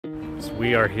So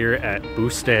we are here at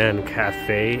Boostan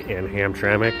Café in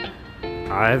Hamtramck.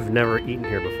 I've never eaten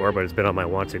here before, but it's been on my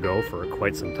want to go for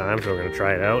quite some time, so we're going to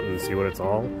try it out and see what it's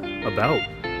all about.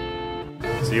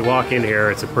 So you walk in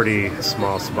here, it's a pretty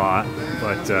small spot,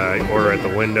 but you order at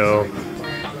the window.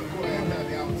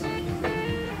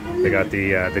 They got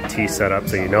the tea set up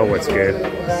so you know what's good.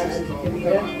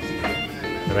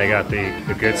 And they got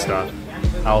the good stuff,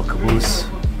 al caboose.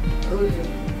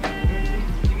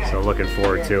 So looking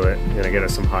forward to it. I'm gonna get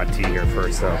us some hot tea here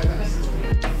first though.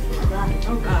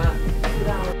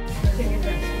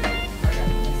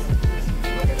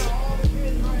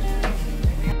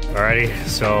 Alrighty,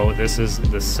 so this is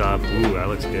the sub. Ooh, that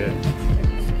looks good.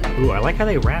 Ooh, I like how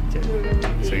they wrapped it.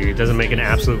 So it doesn't make an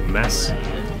absolute mess.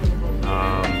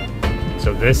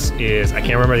 So this is, I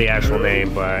can't remember the actual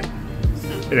name, but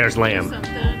there's lamb.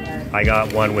 I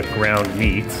got one with ground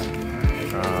meat.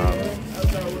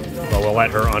 But we'll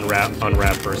let her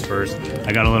unwrap first.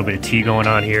 I got a little bit of tea going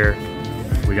on here.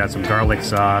 We got some garlic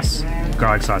sauce.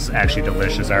 Garlic sauce is actually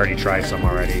delicious. I already tried some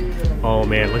already. Oh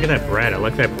man, look at that bread. I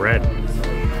like that bread.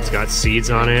 It's got seeds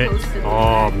on it.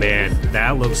 Oh man,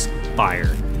 that looks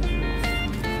fire.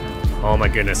 Oh my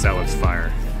goodness, that looks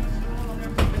fire.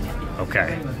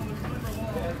 Okay.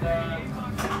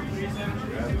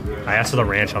 I asked for the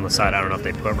ranch on the side. I don't know if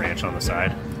they put ranch on the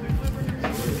side.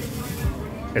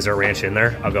 Is there ranch in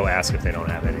there? I'll go ask if they don't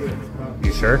have any.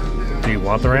 You sure? Do you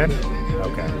want the ranch?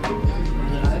 Okay.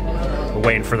 We're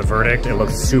waiting for the verdict. It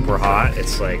looks super hot.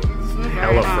 It's like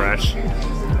hella fresh.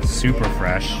 Super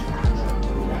fresh.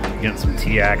 Getting some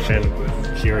tea action.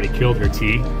 She already killed her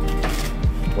tea.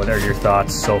 What are your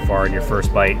thoughts so far in your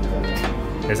first bite?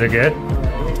 Is it good?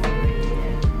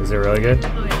 Is it really good?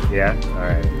 Yeah?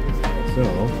 Alright. So...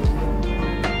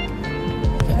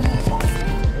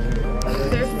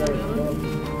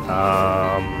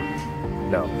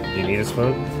 no. Do you need a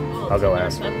spoon? I'll go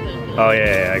ask. Oh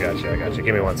yeah, I got you.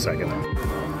 Give me 1 second. Oh,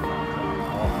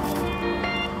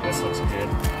 this looks good.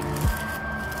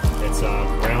 It's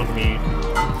ground meat.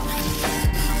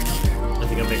 I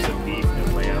think a mix of beef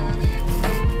and lamb.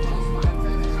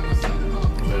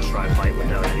 I'm gonna try a bite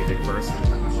without anything first.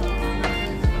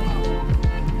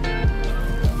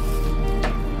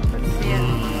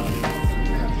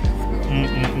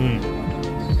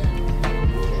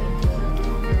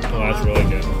 Oh, that's really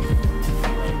good.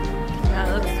 That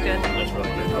looks good. That's really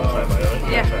good. I'll try my own.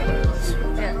 Yeah.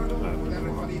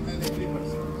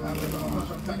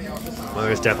 Well,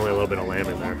 there's definitely a little bit of lamb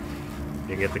in there.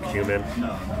 You get the cumin.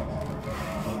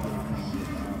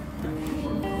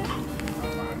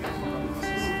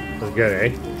 That's good,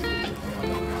 eh?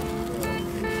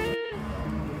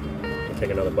 I'll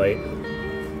take another bite.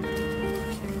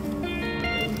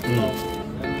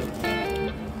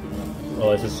 Oh,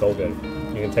 this is so good.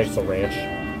 You can taste the ranch.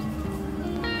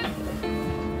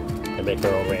 They make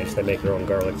their own ranch. They make their own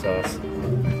garlic sauce.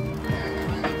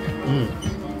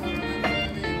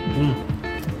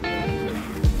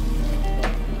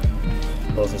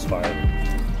 Those is fire.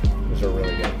 Those are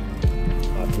really good.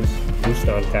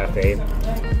 Boostan Café,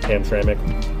 Hamtramck.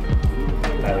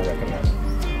 Highly recommend.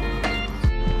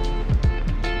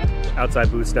 Outside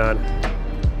Boostan,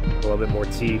 a little bit more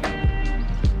tea.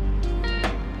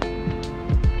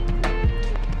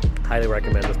 Highly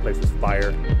recommend. This place was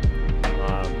fire.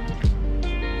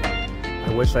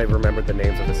 I wish I remembered the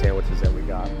names of the sandwiches that we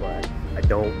got, but I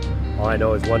don't. All I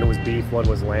know is one was beef, one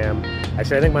was lamb.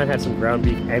 Actually, I think mine had some ground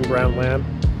beef and ground lamb.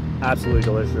 Absolutely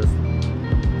delicious.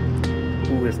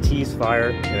 Ooh, this tea's fire,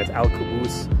 and it's al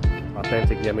caboose,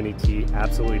 authentic Yemeni tea.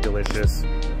 Absolutely delicious.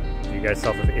 You guys,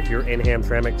 if you're in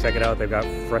Hamtramck, check it out. They've got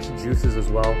fresh juices as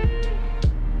well.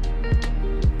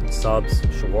 Subs,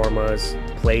 shawarmas,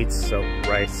 plates, so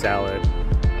rice, salad.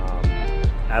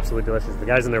 Absolutely delicious. The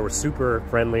guys in there were super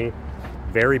friendly,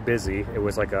 very busy. It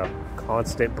was like a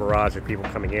constant barrage of people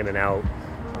coming in and out.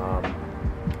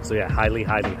 So yeah, highly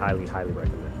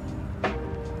recommend.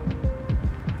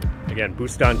 Again,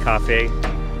 Boostan Café,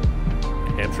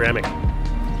 Hamtramck.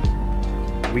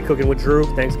 We Cooking with Drew.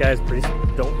 Thanks guys. Please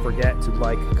don't forget to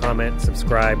like, comment,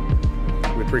 subscribe.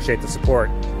 We appreciate the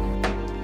support.